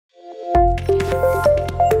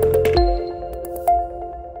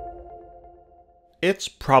It's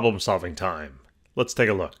problem-solving time. Let's take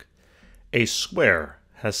a look. A square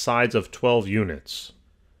has sides of 12 units.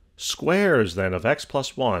 Squares, then, of x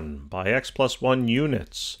plus 1 by x plus 1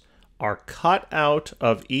 units are cut out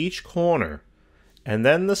of each corner, and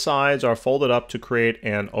then the sides are folded up to create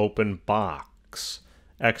an open box.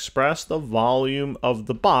 Express the volume of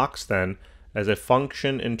the box, then, as a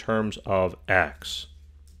function in terms of x.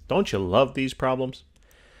 Don't you love these problems?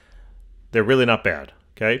 They're really not bad,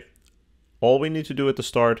 okay? All we need to do at the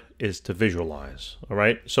start is to visualize, all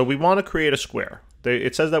right? So we want to create a square.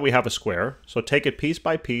 It says that we have a square, so take it piece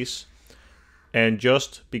by piece and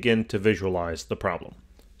just begin to visualize the problem.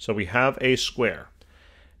 So we have a square,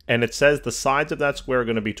 and it says the sides of that square are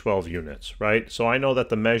going to be 12 units, right? So I know that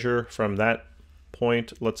the measure from that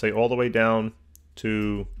point, let's say all the way down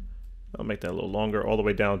to, I'll make that a little longer, all the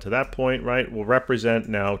way down to that point, right, will represent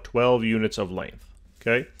now 12 units of length,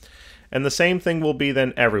 okay? And the same thing will be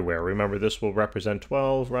then everywhere. Remember, this will represent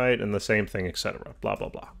 12, right? And the same thing, etc. Blah, blah,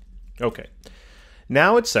 blah. Okay.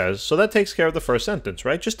 Now it says, so that takes care of the first sentence,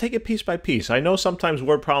 right? Just take it piece by piece. I know sometimes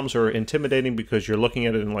word problems are intimidating because you're looking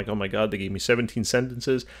at it and like, oh my God, they gave me 17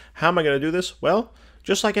 sentences. How am I going to do this? Well,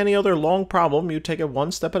 just like any other long problem, you take it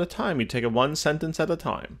one step at a time. You take it one sentence at a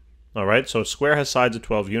time. All right? So a square has sides of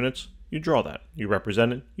 12 units. You draw that. You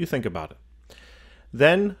represent it. You think about it.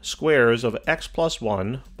 Then squares of x plus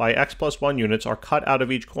 1 by x plus 1 units are cut out of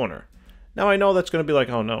each corner. Now I know that's going to be like,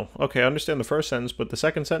 oh no, okay, I understand the first sentence, but the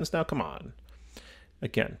second sentence now, come on.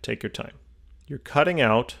 Again, take your time. You're cutting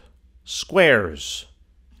out squares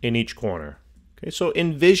in each corner. Okay, so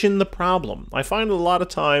envision the problem. I find a lot of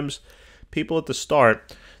times people at the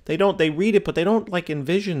start, they read it, but they don't like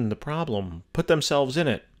envision the problem, put themselves in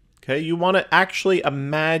it. Okay, you want to actually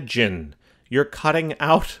imagine you're cutting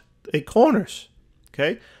out the corners.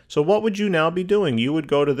 Okay, so what would you now be doing? You would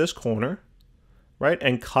go to this corner, right,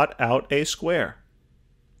 and cut out a square.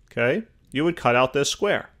 Okay, you would cut out this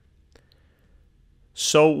square.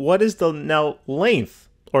 So what is the now length,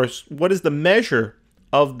 or what is the measure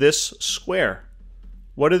of this square?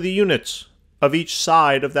 What are the units of each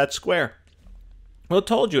side of that square? Well, it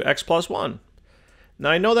told you x plus 1.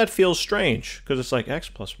 Now I know that feels strange because it's like x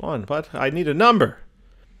plus 1, but I need a number.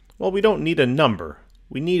 Well, we don't need a number.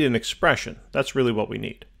 We need an expression. That's really what we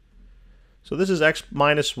need. So this is x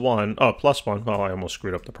minus 1, oh, plus 1. Well, I almost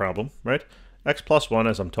screwed up the problem, right? X plus 1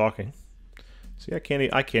 as I'm talking. See, I can't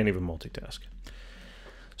even multitask.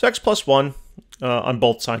 So x plus 1 on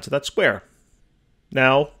both sides of that square.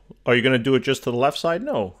 Now, are you going to do it just to the left side?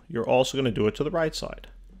 No, you're also going to do it to the right side.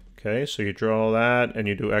 Okay, so you draw that and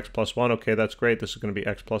you do x plus 1. Okay, that's great. This is going to be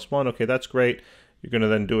x plus 1. Okay, that's great. You're going to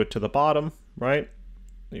then do it to the bottom, right?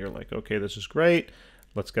 You're like, okay, this is great.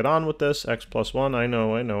 Let's get on with this. X plus 1, I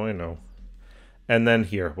know. And then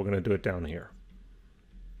here, we're going to do it down here.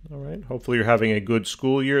 All right. Hopefully you're having a good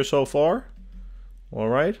school year so far. All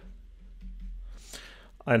right.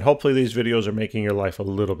 And hopefully these videos are making your life a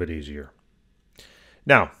little bit easier.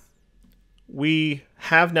 Now, we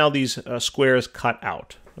have now these squares cut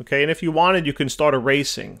out. Okay. And if you wanted, you can start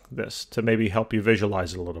erasing this to maybe help you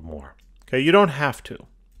visualize it a little more. Okay. You don't have to.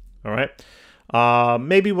 All right.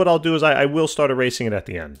 Maybe what I'll do is I will start erasing it at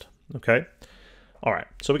the end, okay? All right,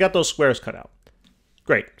 so we got those squares cut out.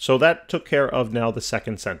 Great, so that took care of now the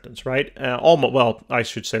second sentence, right? Almost, well, I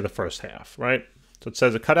should say the first half, right? So it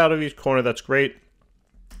says a cut out of each corner, that's great.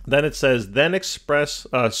 Then it says, then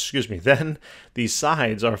these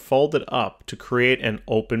sides are folded up to create an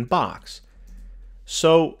open box.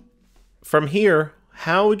 So from here,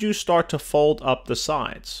 how would you start to fold up the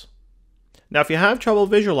sides? Now, if you have trouble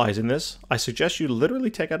visualizing this, I suggest you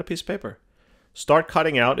literally take out a piece of paper. Start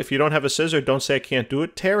cutting out. If you don't have a scissor, don't say I can't do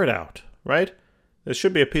it. Tear it out, right? There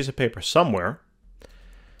should be a piece of paper somewhere.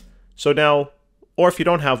 So now, or if you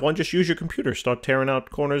don't have one, just use your computer. Start tearing out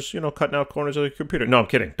corners, cutting out corners of the computer. No, I'm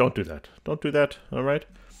kidding. Don't do that. Don't do that, all right?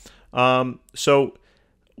 So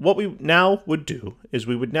what we now would do is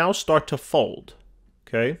we would now start to fold,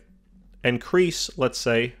 okay? And crease, let's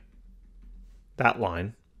say, that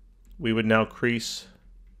line. We would now crease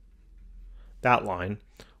that line.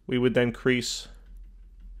 We would then crease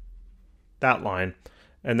that line.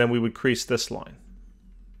 And then we would crease this line.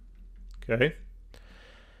 Okay?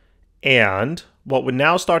 And what would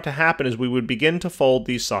now start to happen is we would begin to fold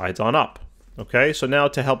these sides on up. Okay? So now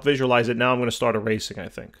to help visualize it, now I'm going to start erasing, I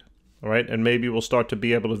think. All right? And maybe we'll start to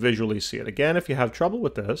be able to visually see it. Again, if you have trouble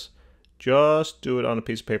with this, just do it on a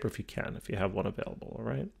piece of paper if you can, if you have one available. All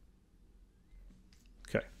right?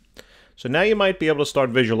 So now you might be able to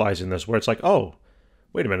start visualizing this where it's like, oh,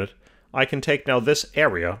 wait a minute. I can take now this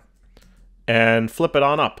area and flip it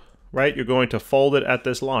on up, right? You're going to fold it at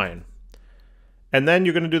this line. And then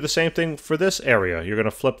you're going to do the same thing for this area. You're going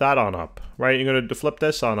to flip that on up, right? You're going to flip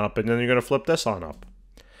this on up, and then you're going to flip this on up.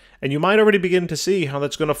 And you might already begin to see how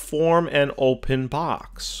that's going to form an open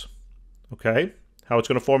box, okay? How it's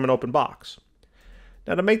going to form an open box.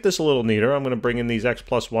 Now to make this a little neater, I'm going to bring in these x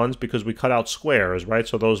plus 1s because we cut out squares, right?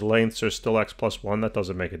 So those lengths are still x plus 1. That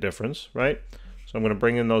doesn't make a difference, right? So I'm going to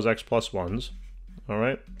bring in those x plus 1s, all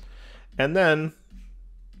right? And then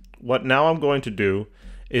what now I'm going to do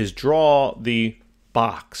is draw the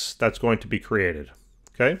box that's going to be created,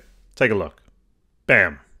 okay? Take a look.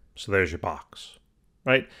 Bam. So there's your box,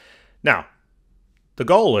 right? Now, the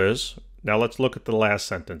goal is, now let's look at the last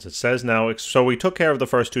sentence. It says now, so we took care of the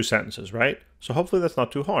first two sentences, right? So hopefully that's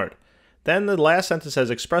not too hard. Then the last sentence says,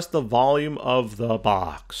 express the volume of the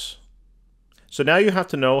box. So now you have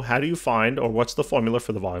to know, how do you find, or what's the formula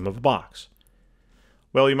for the volume of a box?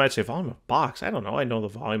 Well, you might say, volume of a box? I don't know. I know the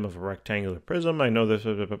volume of a rectangular prism. I know this,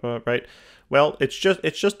 right? Well, it's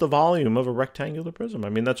just the volume of a rectangular prism. I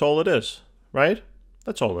mean, that's all it is, right?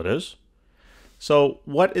 That's all it is. So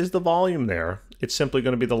what is the volume there? It's simply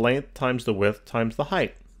going to be the length times the width times the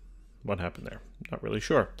height. What happened there? Not really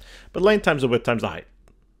sure. But length times the width times the height.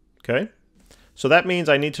 Okay? So that means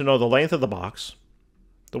I need to know the length of the box,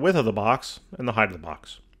 the width of the box, and the height of the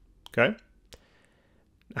box. Okay?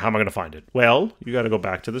 How am I going to find it? Well, you got to go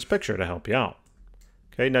back to this picture to help you out.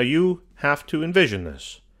 Okay? Now you have to envision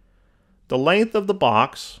this. The length of the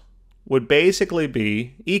box would basically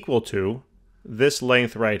be equal to this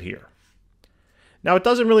length right here. Now, it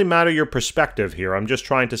doesn't really matter your perspective here. I'm just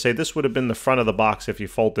trying to say this would have been the front of the box if you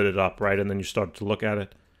folded it up, right? And then you started to look at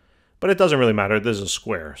it. But it doesn't really matter. This is a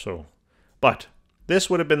square. But this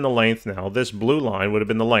would have been the length now. This blue line would have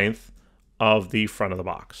been the length of the front of the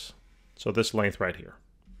box. So this length right here.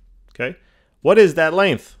 Okay? What is that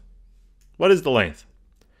length? What is the length?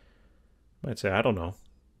 You might say, I don't know.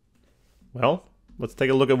 Well, let's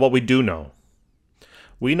take a look at what we do know.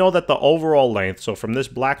 We know that the overall length, so from this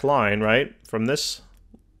black line, right, from this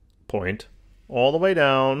point all the way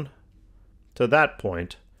down to that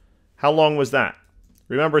point, how long was that?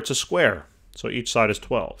 Remember, it's a square, so each side is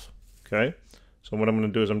 12, okay? So what I'm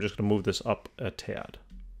going to do is I'm just going to move this up a tad,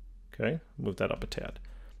 okay? Move that up a tad.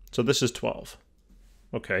 So this is 12,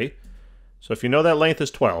 okay? So if you know that length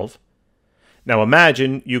is 12, now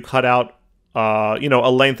imagine you cut out, a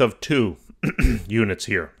length of 2 units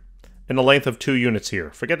here. And a length of 2 units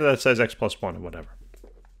here. Forget that it says x plus 1 or whatever.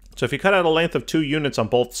 So if you cut out a length of 2 units on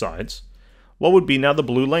both sides, what would be now the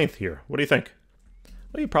blue length here? What do you think?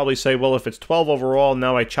 Well, you probably say, well, if it's 12 overall,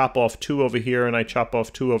 now I chop off 2 over here and I chop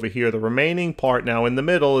off 2 over here. The remaining part now in the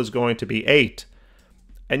middle is going to be 8.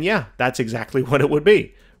 And yeah, that's exactly what it would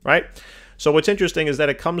be, right? So what's interesting is that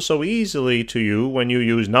it comes so easily to you when you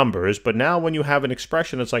use numbers, but now when you have an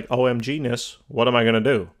expression, it's like, OMG-ness, what am I going to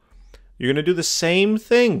do? You're going to do the same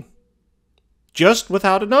thing, just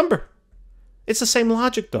without a number. It's the same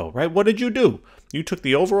logic though, right? What did you do? You took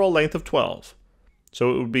the overall length of 12.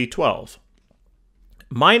 So it would be 12.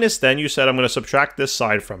 Minus then, you said I'm going to subtract this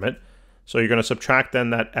side from it. So you're going to subtract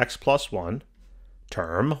then that x plus 1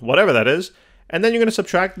 term, whatever that is. And then you're going to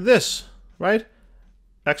subtract this, right?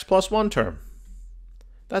 X plus 1 term.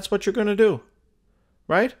 That's what you're going to do,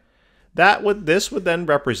 right? This would then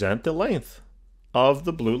represent the length of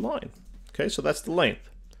the blue line. Okay, so that's the length.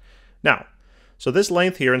 Now, so this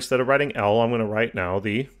length here, instead of writing L, I'm going to write now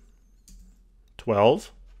the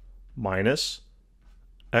 12 minus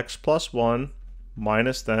x plus 1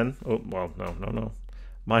 minus then,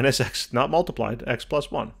 minus x, not multiplied, x plus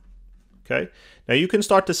 1. Okay? Now you can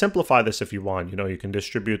start to simplify this if you want. You can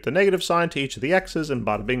distribute the negative sign to each of the x's and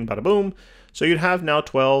bada bing, bada boom. So you'd have now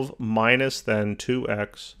 12 minus then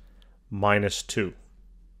 2x minus 2.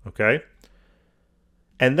 Okay?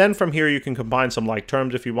 And then from here, you can combine some like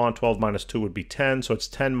terms if you want. 12 minus 2 would be 10, so it's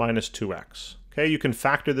 10 minus 2x. Okay, you can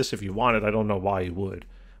factor this if you wanted. I don't know why you would,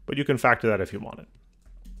 but you can factor that if you wanted.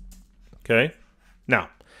 Okay,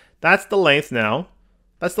 now, that's the length now.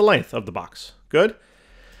 That's the length of the box. Good?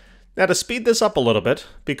 Now, to speed this up a little bit,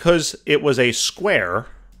 because it was a square,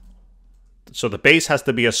 so the base has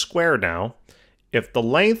to be a square now. If the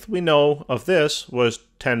length we know of this was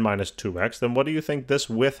 10 minus 2x, then what do you think this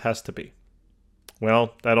width has to be?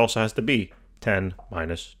 Well, that also has to be 10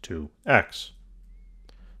 minus 2x.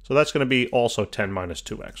 So that's going to be also 10 minus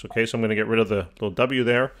 2x. Okay, so I'm going to get rid of the little w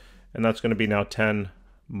there, and that's going to be now 10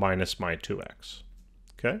 minus my 2x.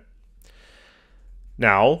 Okay?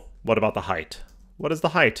 Now, what about the height? What is the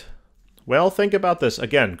height? Well, think about this.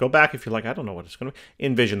 Again, go back if you're like, I don't know what it's going to be.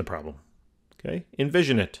 Envision the problem. Okay?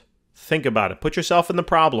 Envision it. Think about it. Put yourself in the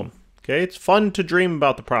problem. Okay? It's fun to dream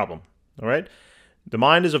about the problem. All right? The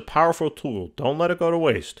mind is a powerful tool. Don't let it go to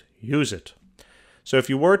waste. Use it. So if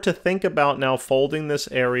you were to think about now folding this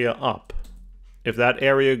area up, if that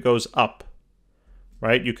area goes up,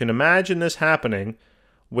 right, you can imagine this happening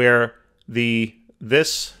where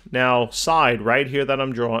this now side right here that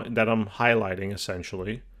I'm highlighting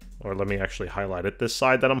essentially, or let me actually highlight it, this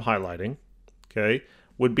side that I'm highlighting, okay,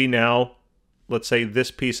 would be now, let's say,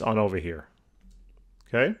 this piece on over here,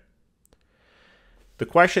 okay? The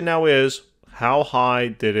question now is, how high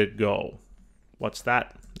did it go? What's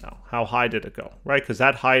that now? How high did it go, right? Because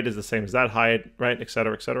that height is the same as that height, right, et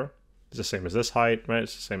cetera, et cetera. It's the same as this height, right?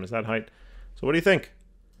 It's the same as that height. So what do you think?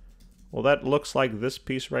 Well, that looks like this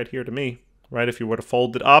piece right here to me, right? If you were to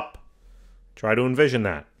fold it up, try to envision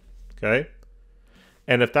that, okay?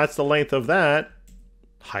 And if that's the length of that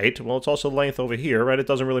height, well, it's also the length over here, right? It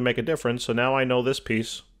doesn't really make a difference. So now I know this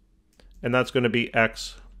piece, and that's going to be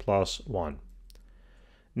x plus 1.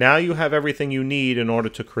 Now you have everything you need in order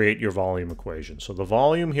to create your volume equation. So the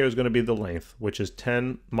volume here is going to be the length, which is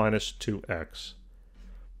 10 minus 2x.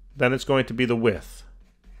 Then it's going to be the width,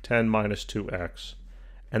 10 minus 2x.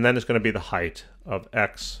 And then it's going to be the height of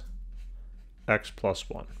x plus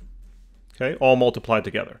 1. Okay, all multiplied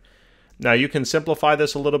together. Now you can simplify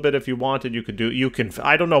this a little bit if you wanted.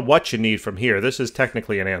 I don't know what you need from here. This is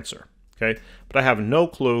technically an answer. Okay, but I have no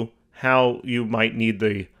clue how you might need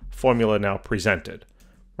the formula now presented.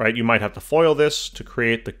 Right? You might have to FOIL this to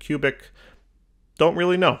create the cubic. Don't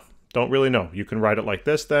really know. Don't really know. You can write it like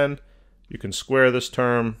this then. You can square this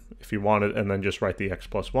term if you want it and then just write the x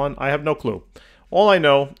plus 1. I have no clue. All I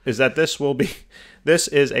know is that this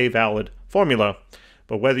is a valid formula,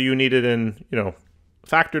 but whether you need it in,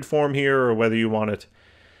 factored form here or whether you want it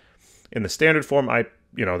in the standard form,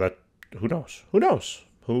 who knows? Who knows?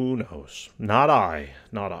 Who knows? Not I.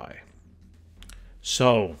 Not I.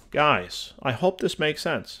 So, guys, I hope this makes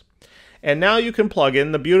sense. And now you can plug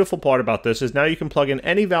in, the beautiful part about this is now you can plug in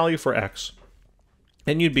any value for x,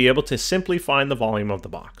 and you'd be able to simply find the volume of the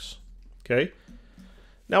box. Okay?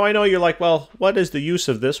 Now, I know you're like, well, what is the use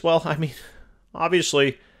of this? Well, I mean,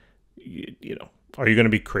 obviously, are you going to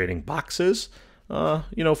be creating boxes, for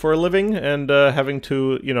a living and having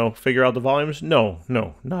to, figure out the volumes? No,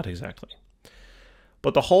 not exactly.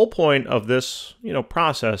 But the whole point of this,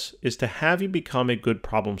 process is to have you become a good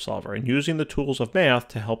problem solver and using the tools of math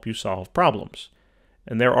to help you solve problems.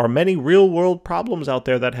 And there are many real-world problems out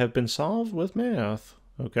there that have been solved with math,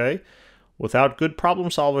 okay? Without good problem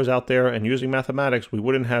solvers out there and using mathematics, we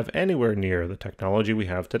wouldn't have anywhere near the technology we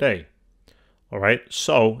have today. All right,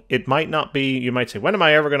 so it might not be, you might say, when am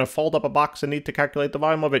I ever going to fold up a box and need to calculate the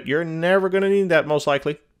volume of it? You're never going to need that, most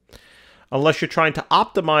likely. Unless you're trying to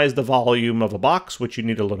optimize the volume of a box, which you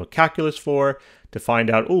need a little calculus for, to find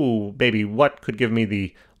out, ooh, baby, what could give me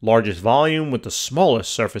the largest volume with the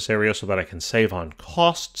smallest surface area so that I can save on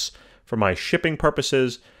costs for my shipping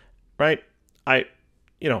purposes, right? It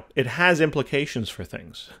has implications for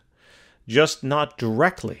things, just not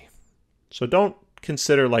directly. So don't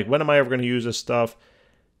consider, like, when am I ever going to use this stuff?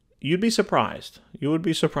 You'd be surprised. You would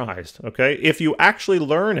be surprised, okay? If you actually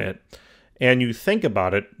learn it, and you think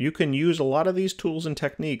about it, you can use a lot of these tools and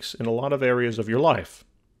techniques in a lot of areas of your life.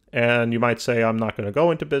 And you might say, I'm not going to go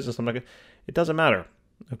into business. It doesn't matter.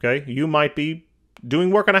 Okay. You might be doing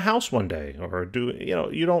work on a house one day or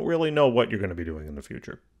you don't really know what you're going to be doing in the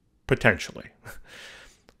future, potentially.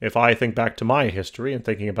 If I think back to my history and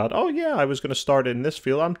thinking about, oh yeah, I was going to start in this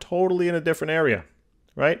field, I'm totally in a different area,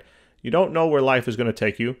 right? You don't know where life is going to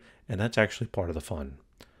take you. And that's actually part of the fun.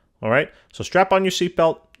 All right, so strap on your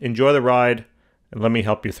seatbelt, enjoy the ride, and let me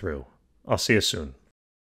help you through. I'll see you soon.